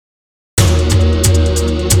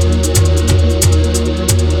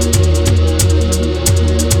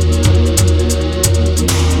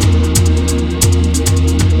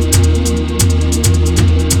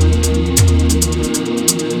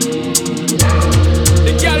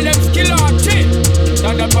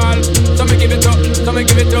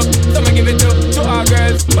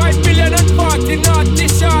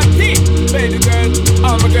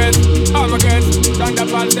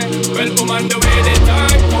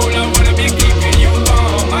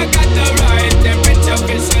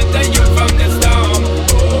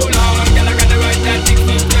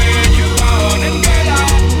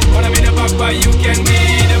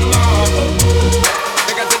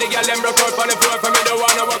floor for me, the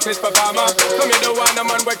one I work with performer. For me, the one a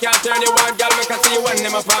man where can't turn you on, girl, make I see you when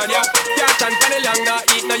them upon ya. Can't stand for the long, no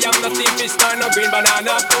eat no yam, no steam fish, no green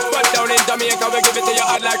banana. But down in Jamaica, we give it to you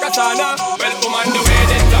hot like a sauna. Well, woman, the way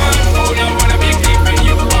they done, who don't wanna be keeping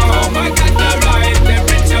you warm? I got the right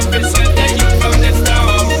temperature for shelter you from the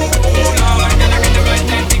storm. Hold on, girl, I got the right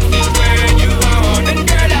tactics to where you want. And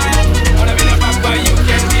girl, I wanna be the papa, you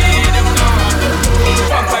can be the mom.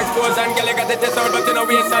 Pump expose and girl, you got the test out, but you know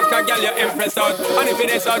we start, cause girl, you impress out. And if it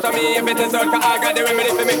is out of me, if it is out, cause I got the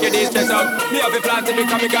remedy to make you de-stress out. Me have a plan to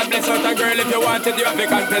become a God bless out. And girl, if you want it, you have to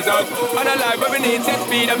confess out. And a life where we need set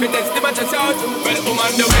speed, and we test the matches out. Well,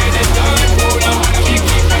 woman, the way they start, hold on, wanna be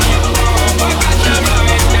keeping you warm. I got the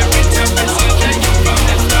right temperature for shelter you from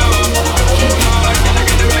the storm. Hold on, girl, I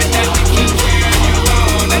got the right tactics to where you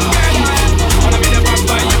want. And girl, I wanna be the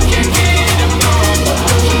papa, you can be the mom.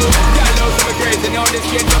 Girl, knows I'm crazy, now this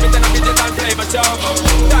kid drop it and I'm just on flavor show.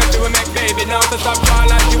 Time to make baby now, to stop call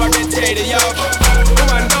like you are getting shady, yo.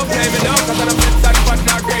 Woman, don't play me now, cause I'm a flip side, but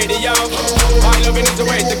not greedy, yo. My loving is the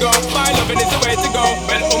way to go, my loving is the way to go.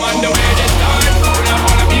 Well, woman, the way this time, I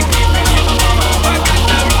wanna be keeping you warm. I got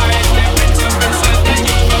the right temperature for shelter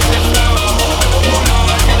you from the storm. Hold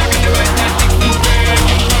on, can I get the right tactics to where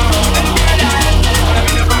you want? And girl, I wanna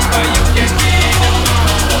be the papa, you can be the mom.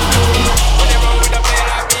 When you roll with a player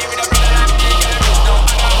like me, with a brother like me, girl, there is no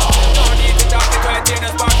other. No need to talk it right there,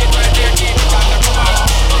 spark it right there, keep it on the cover.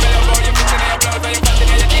 Come in about your fitting in your blouse and your cutting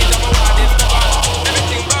in your jeans, I'm a wild discover.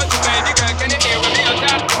 Everything about you, baby girl, can you hear what me on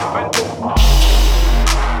that?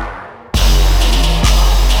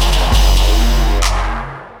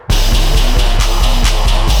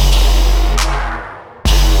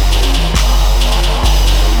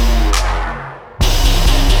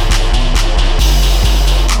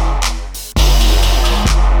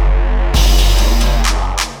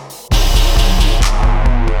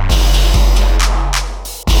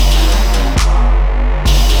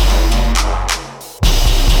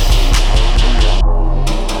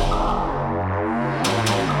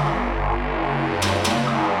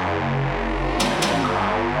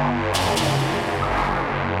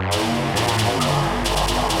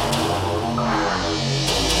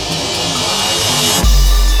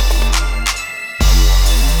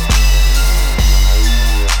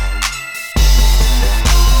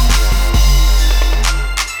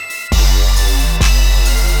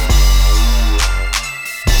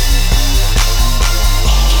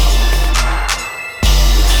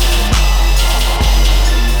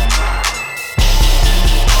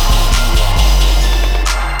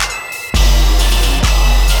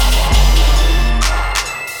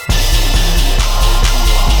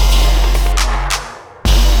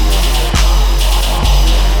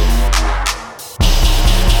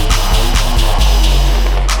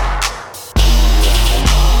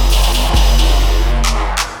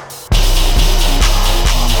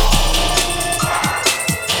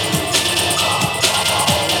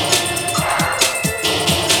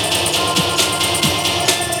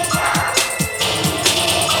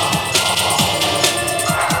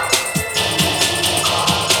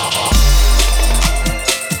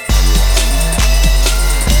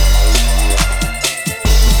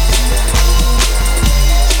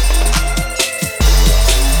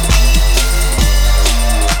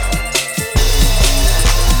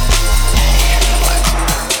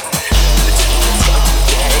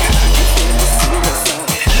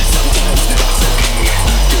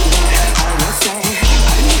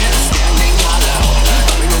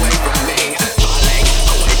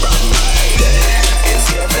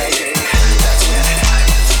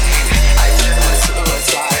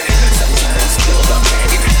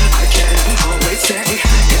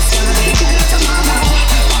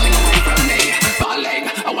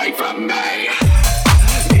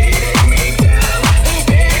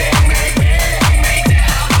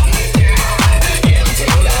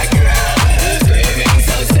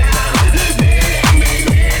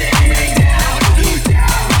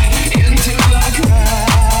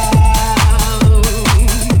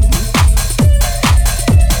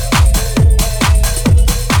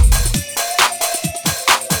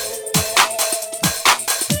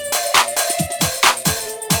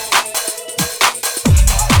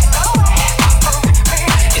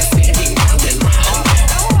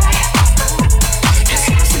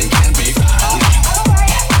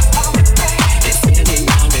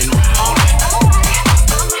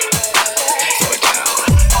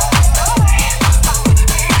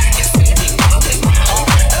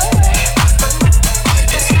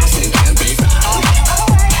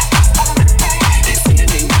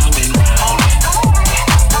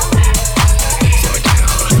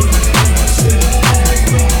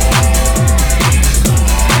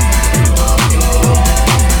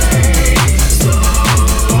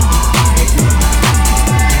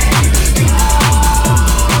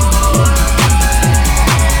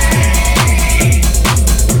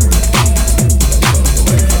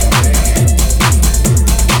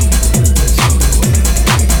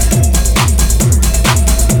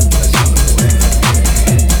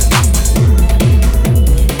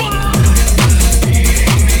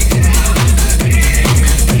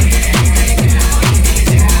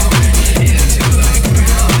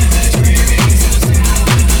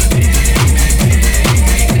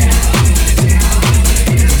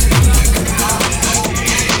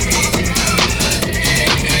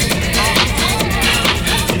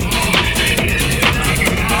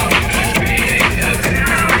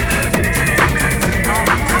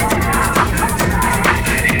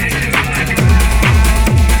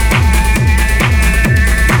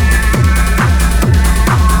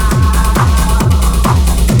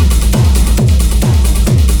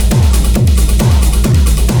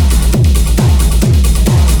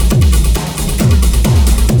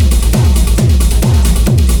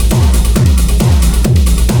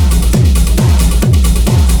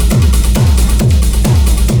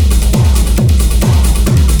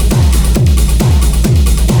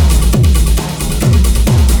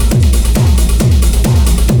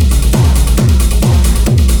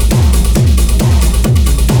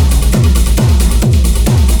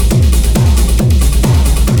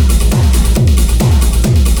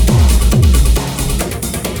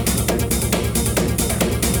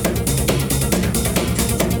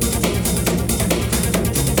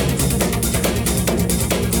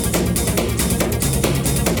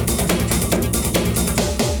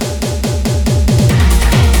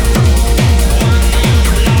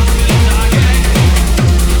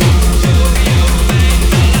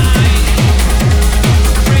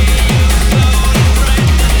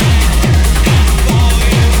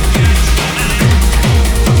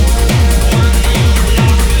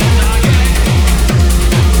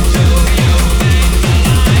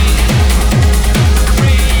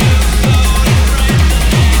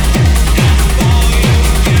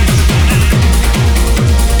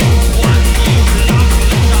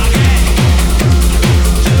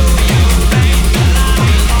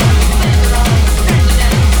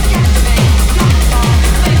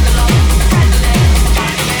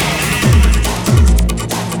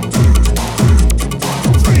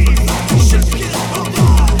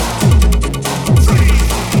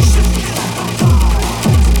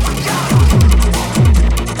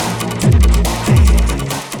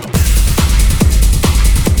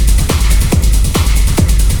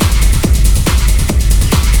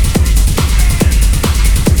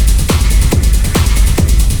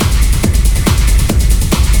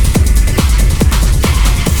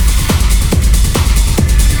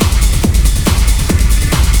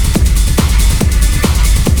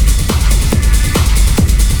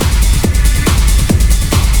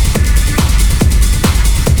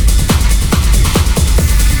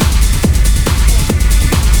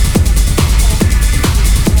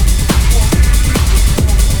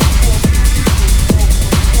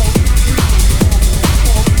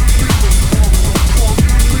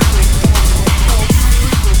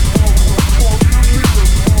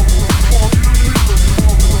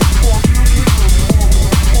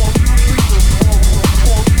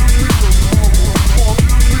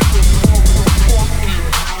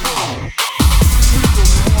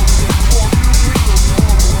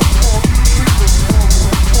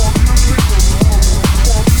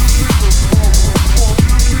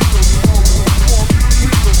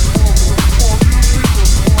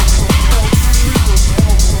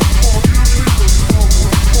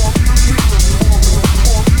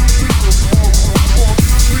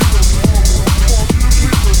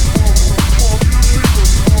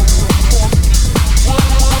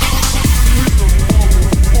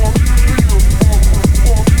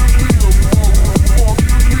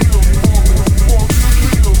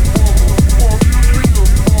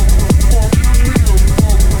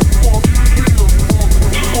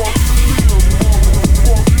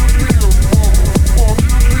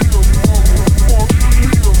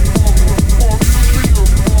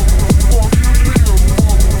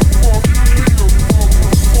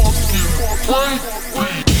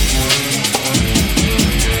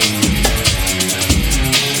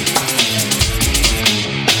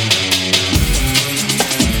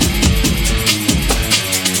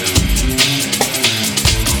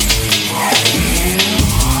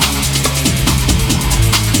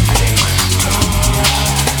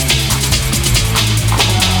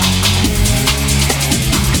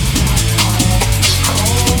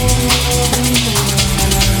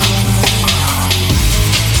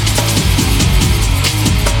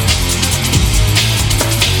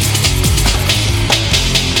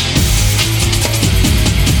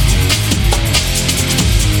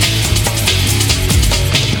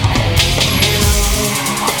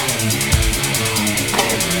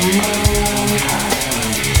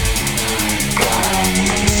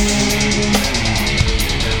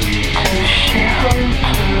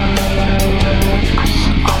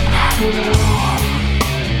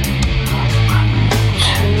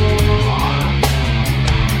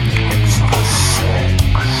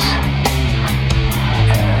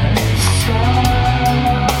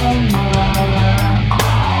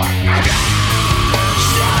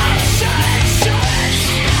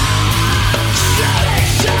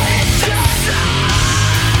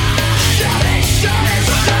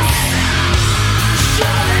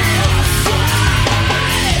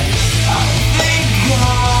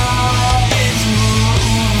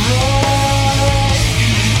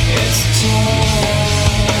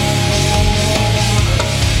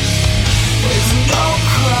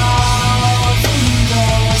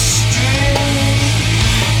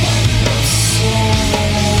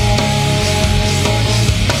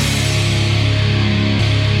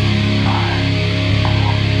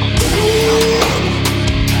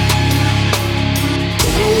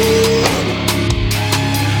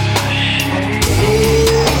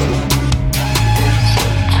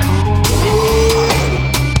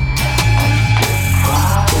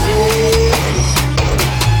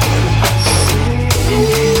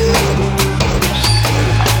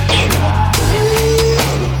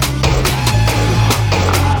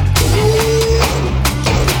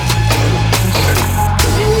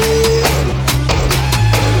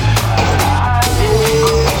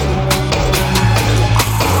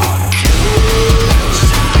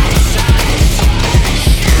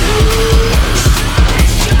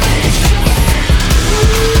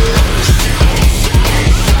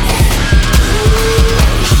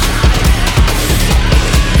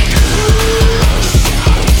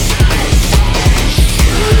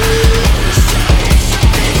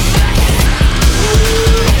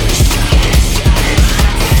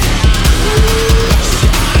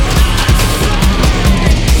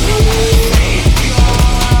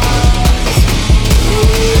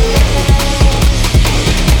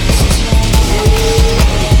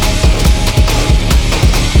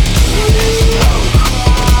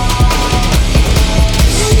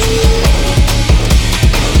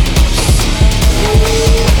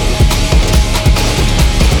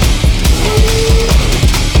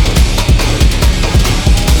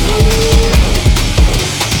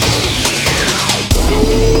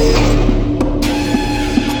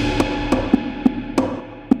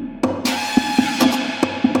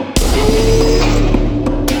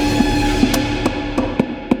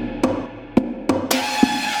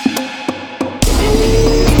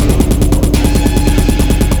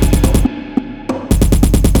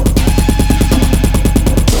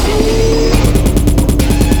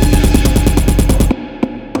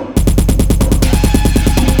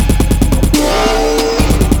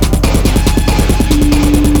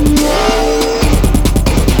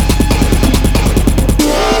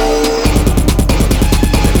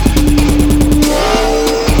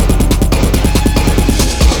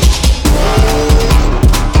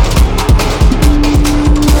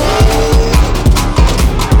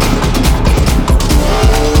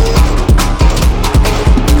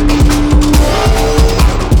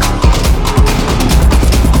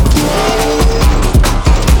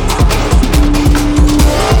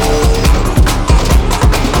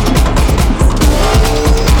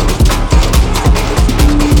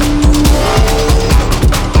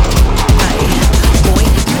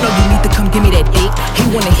 give me that dick. He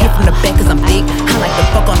wanna hit from the back cause I'm thick. I like to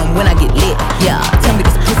fuck on him when I get lit. Yeah, tell me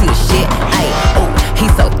this pussy is shit. Ayy, oh,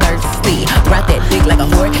 he's so thirsty. Ride that dick like a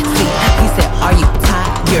horse. See, he said, are you tired?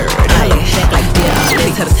 I look back like yeah. They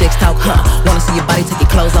tell the sex talk, huh? Wanna see your body, take your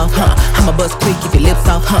clothes off, huh? I'ma bust quick, keep your lips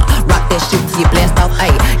off, huh? Rock that shit till you blast off,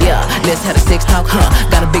 ayy, yeah. Let's have the sex talk, huh?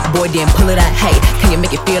 Got a big boy, then pull it out, hey. Can you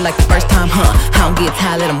make it feel like the first time, huh? I don't get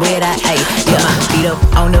tired, let him wear that, ayy, yeah. My feet up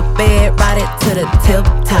on the bed, ride it to the tip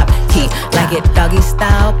top. He like it doggy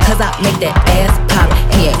style, cause I make that ass pop.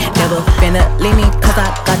 He ain't never finna leave me, cause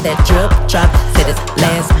I got that drip drop. Said this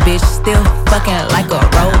last bitch still fucking like a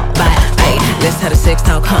robot. Ayy, let's have the sex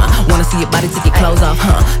talk, huh? Wanna see your body, take your clothes off,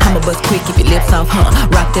 huh? I'ma bust quick, keep your lips off, huh?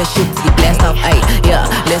 Rock that shit till you blast off, ayy, yeah.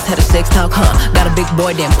 Let's have the sex talk, huh? Got a big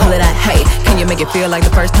boy, then pull it out, hey. Can you make it feel like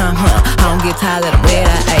the first time, huh? I don't get tired, let him wear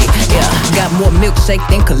that, ayy, yeah. Got more milkshake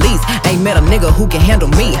than Khalees. Ain't met a nigga who can handle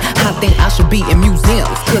me. I think I should be in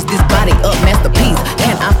museums, cause this body up masterpiece.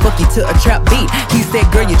 Can I fuck you to a trap beat? He said,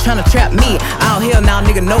 girl, you tryna trap me. Oh, hell now,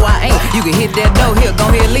 nigga, no, I ain't. You can hit that door, here, go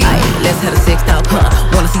ahead, leave. Ay, let's have a sex talk, huh?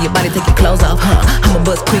 Wanna see your body, take your clothes off, huh? I'ma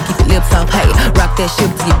bust quick, keep your lips off, hey. Rock that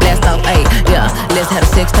shit till you blast off, ayy, yeah. Let's have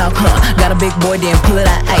a sex talk, huh? Got a big boy, then pull it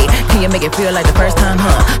out, ayy. Can you make it feel like the first time,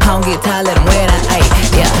 huh? I don't get tired, let him wear that, ayy,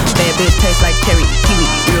 yeah. Bad bitch taste like cherry, kiwi.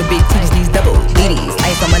 Real big titties, these double DDs.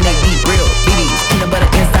 Ice on my neck, deep, real BBs. Peanut butter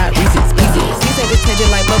inside Reese's Pieces. He said it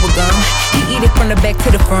tastes like bubble gum. He eat it from the back to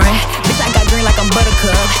the front. Bitch, I got green like I'm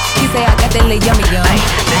Buttercup. He say I got that little yummy yum. Ay,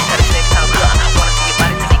 let's have a sex talk, huh? Wanna see your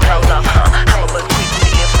body till your clothes off, huh? I'ma bust quick, keep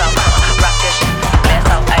your lips off, huh? Rock that shit, blast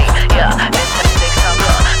off, ayy, yeah. Let's have a sex talk,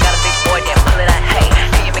 huh? Got a big boy, then pull it out, hey.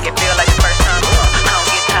 Can you make it feel like the first time, huh? I don't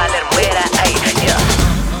get tired, let him wear that, ayy, yeah.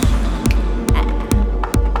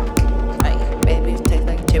 Ay, bad bitch taste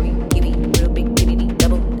like cherry, kiwi, real big titty,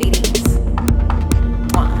 double DDs.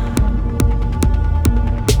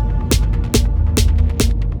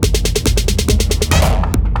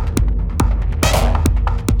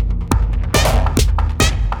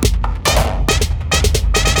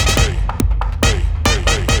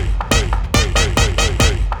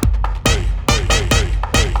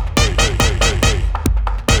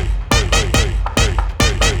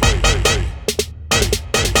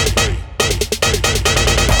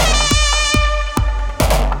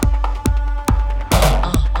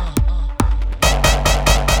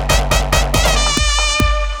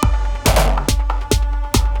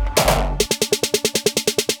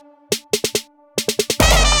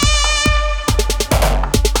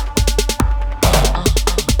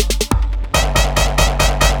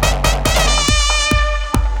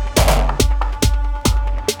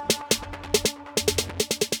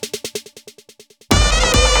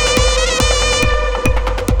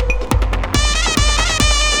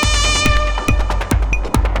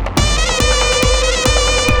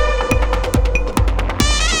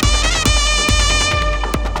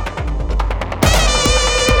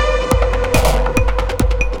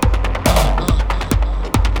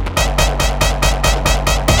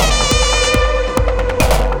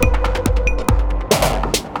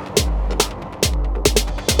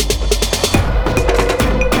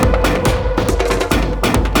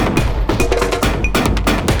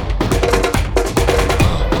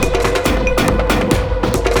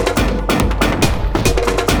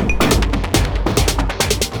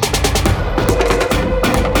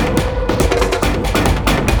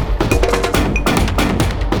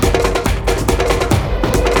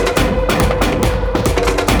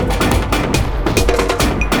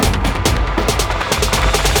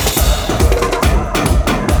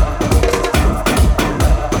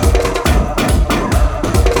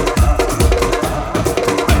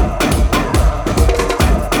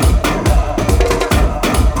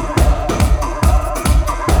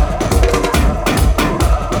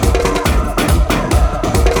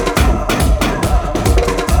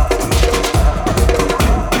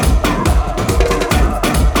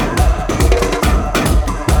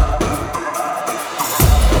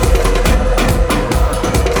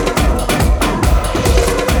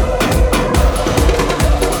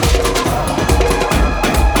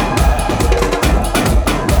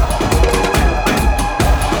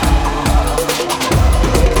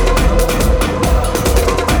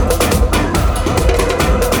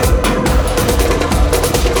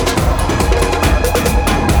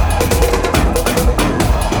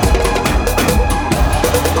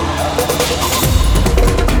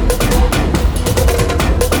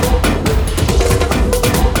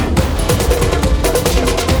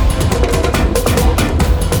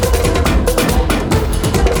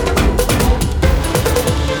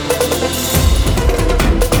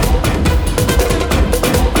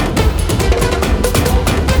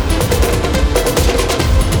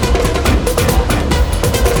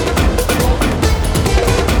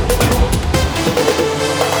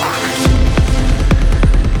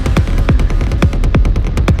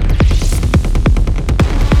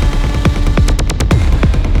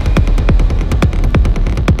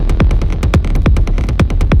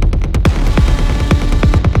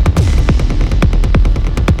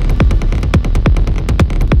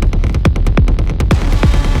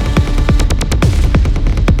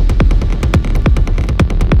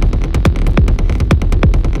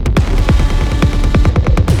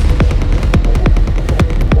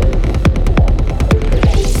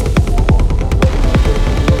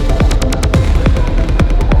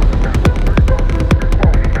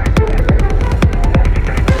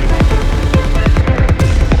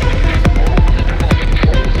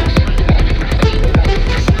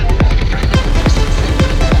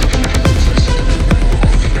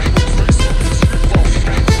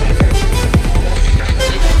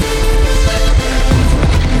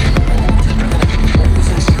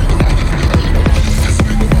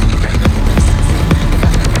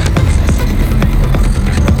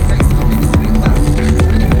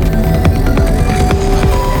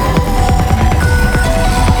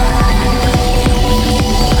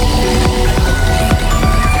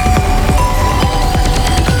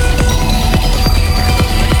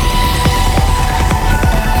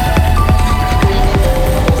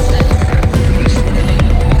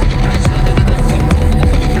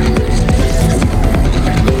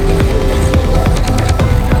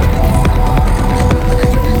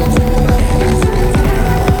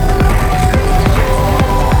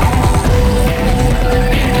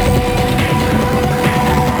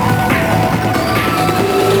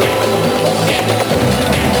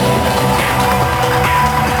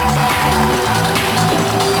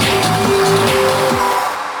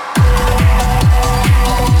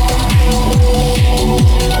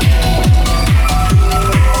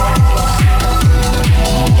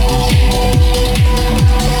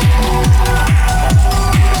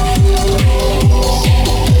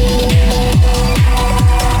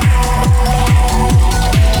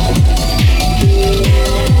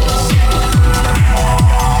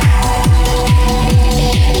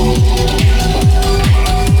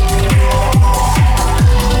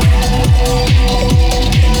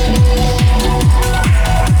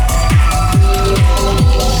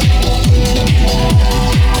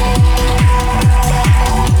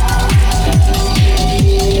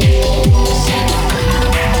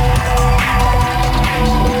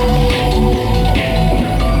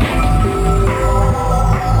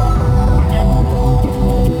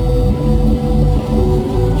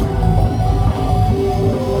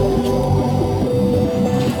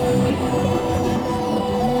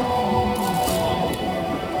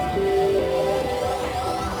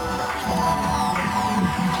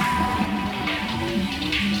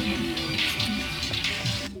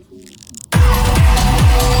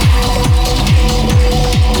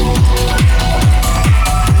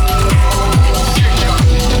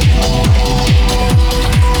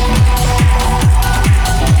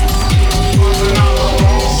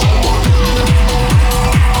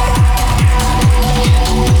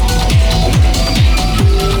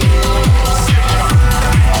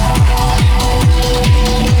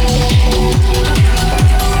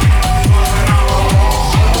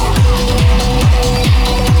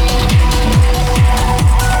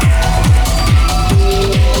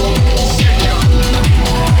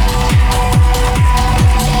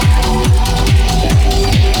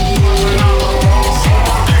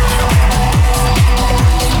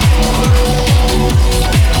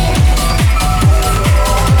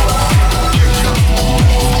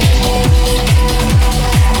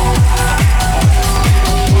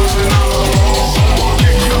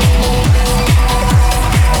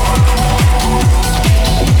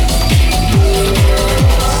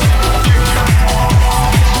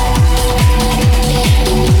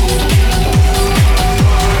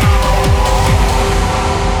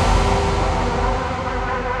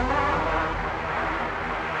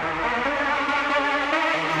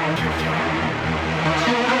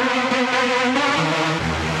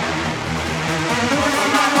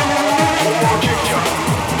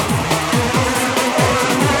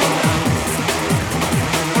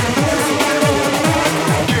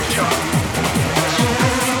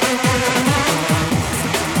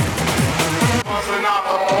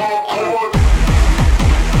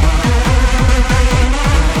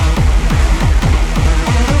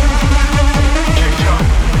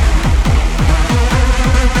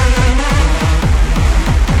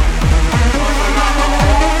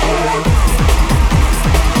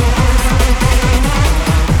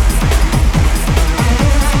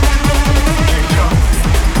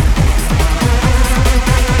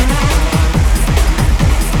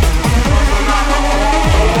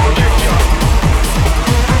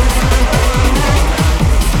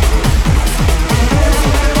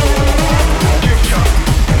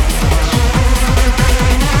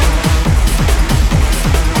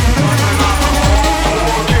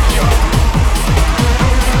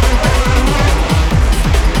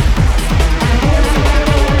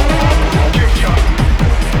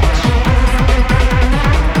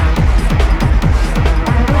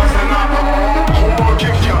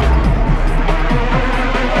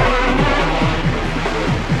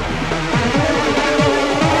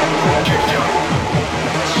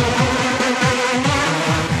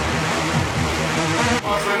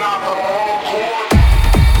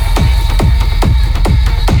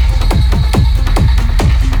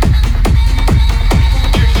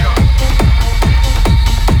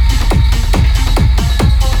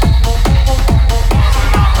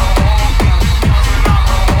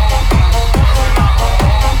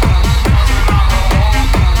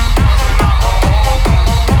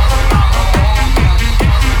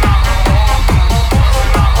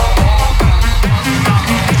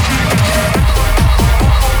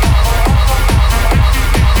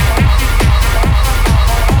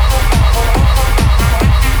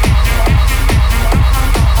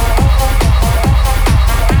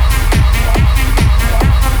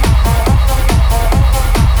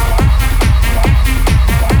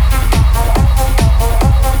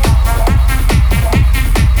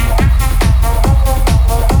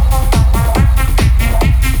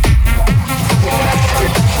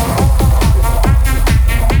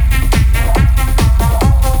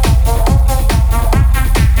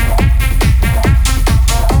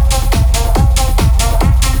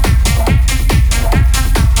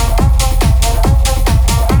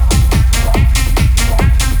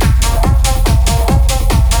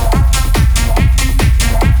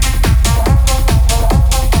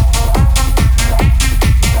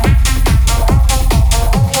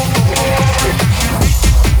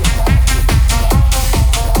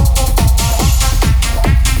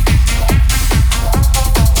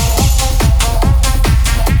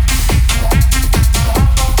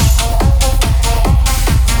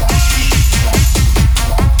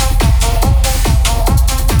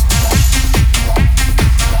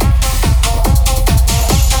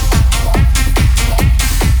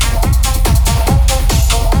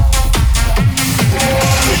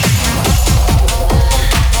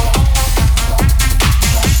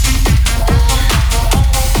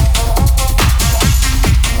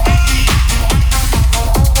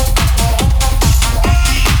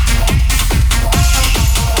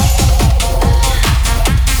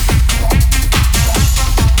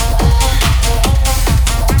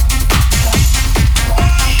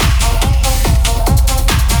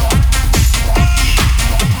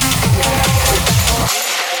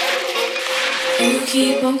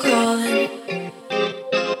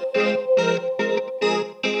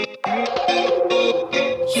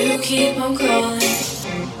 keep on calling.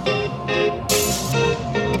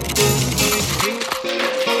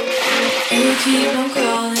 You keep on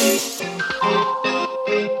calling.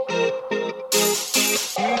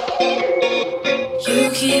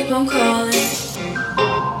 You keep on calling.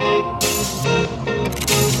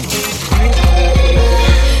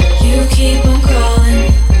 You keep on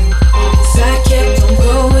calling. 'Cause I kept on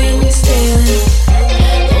going and stealing.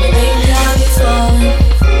 Don't think I'll be falling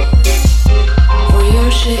for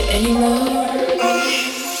your shit anymore.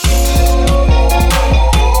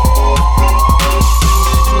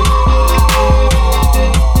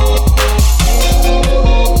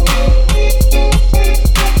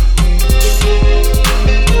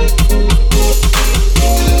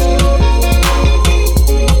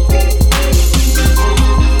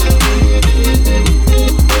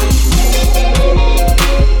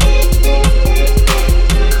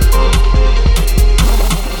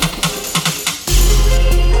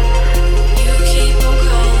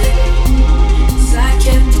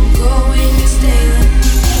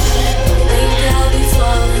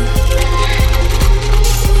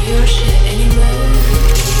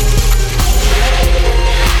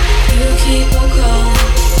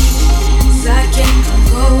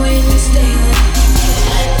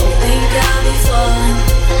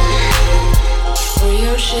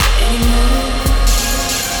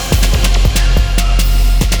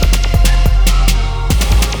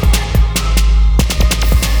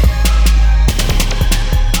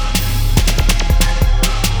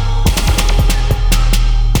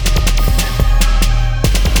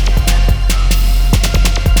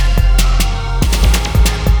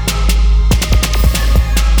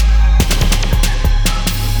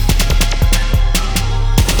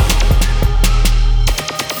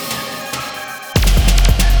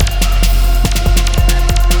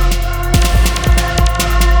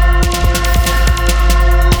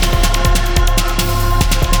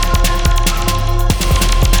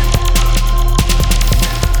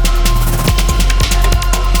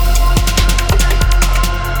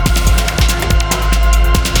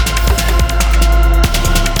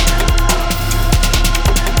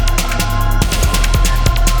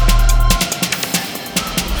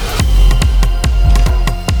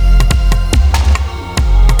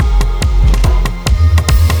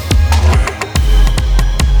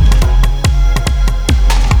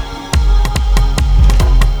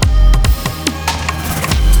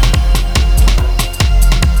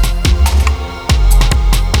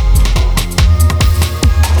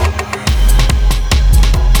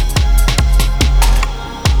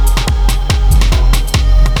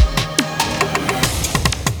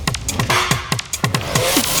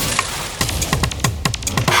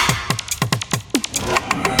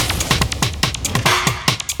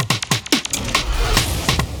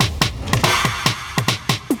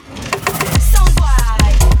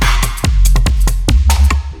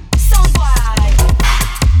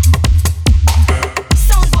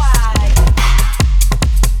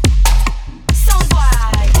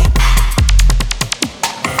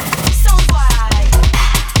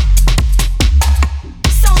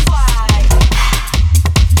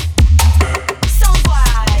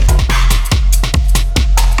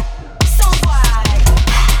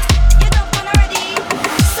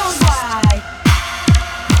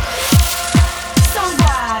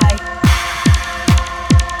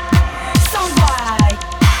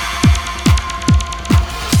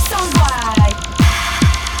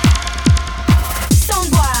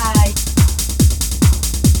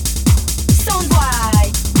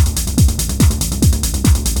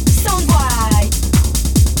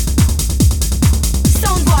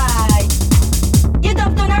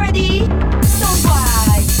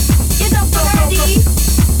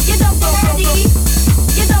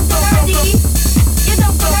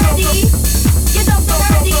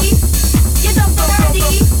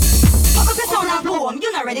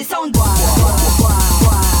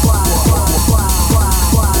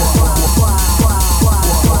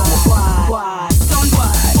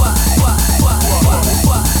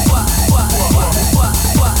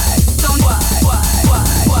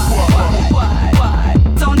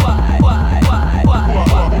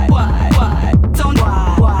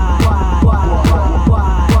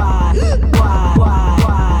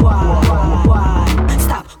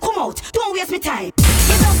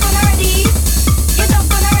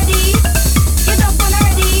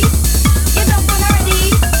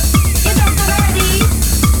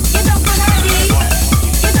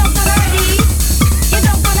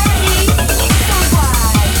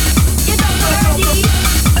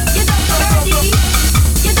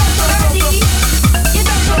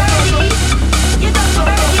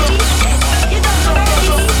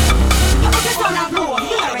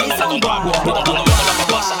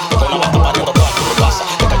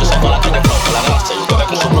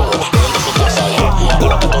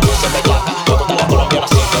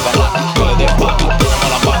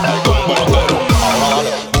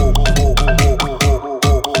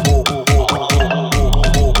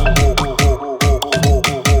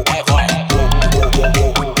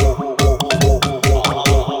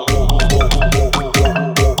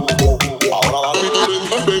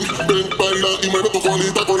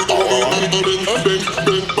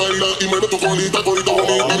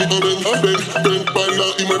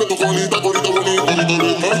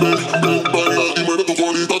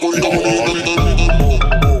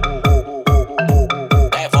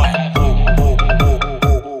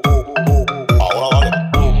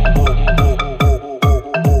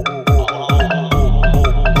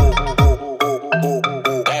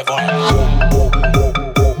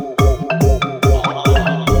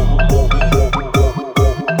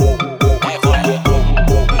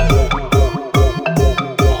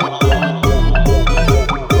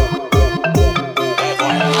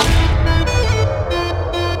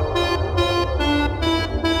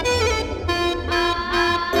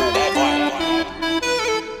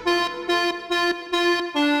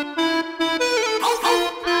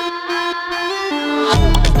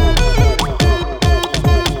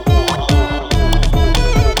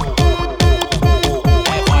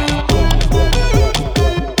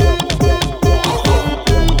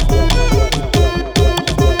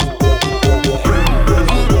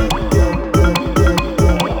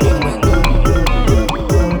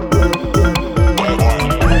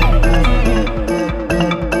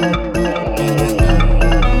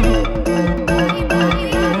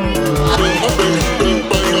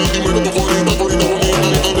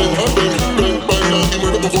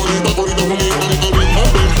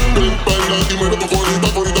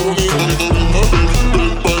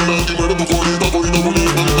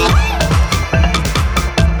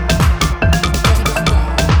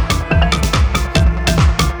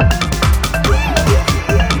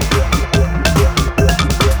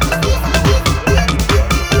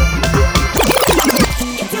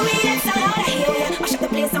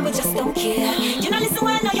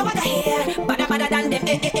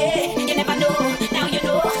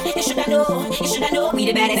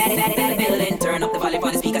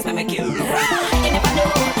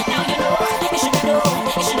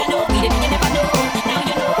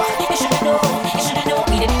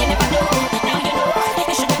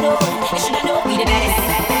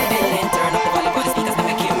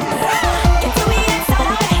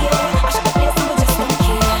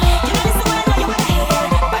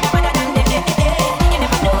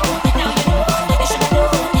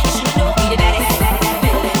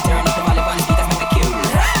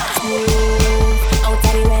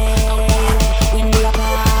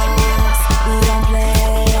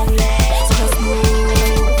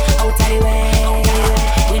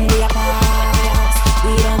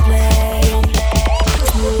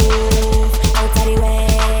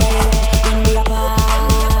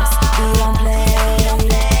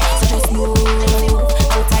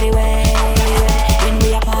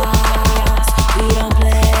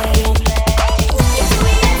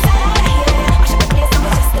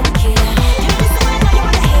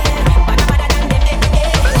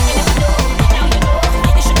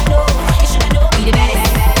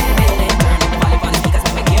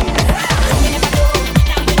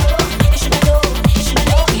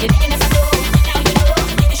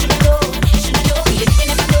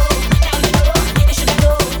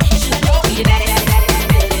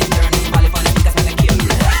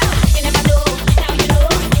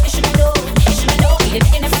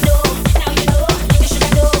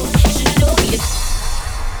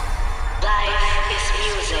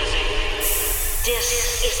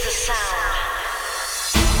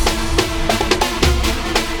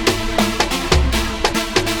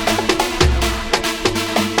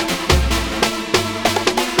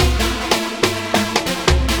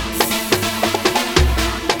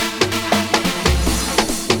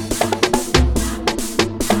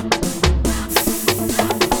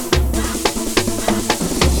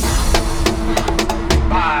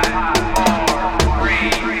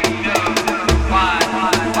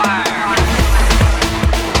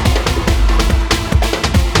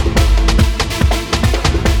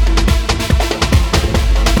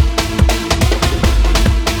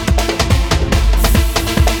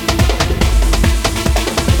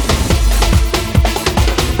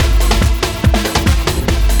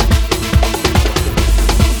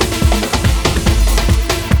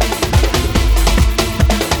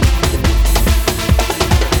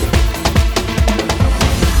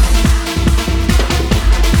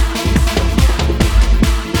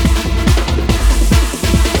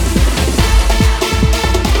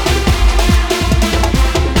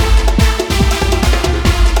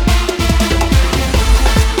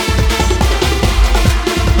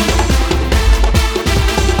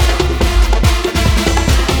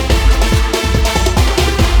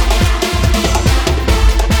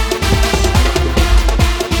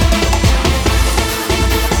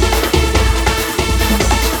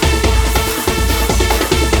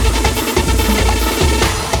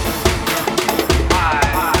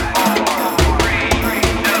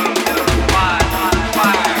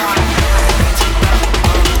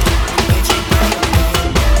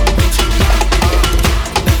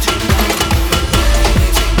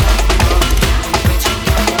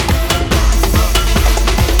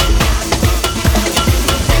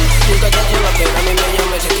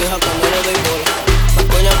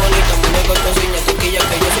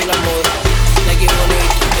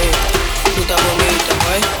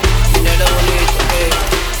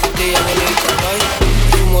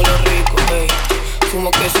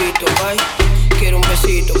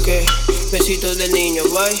 ojitos del niño,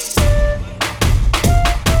 boy.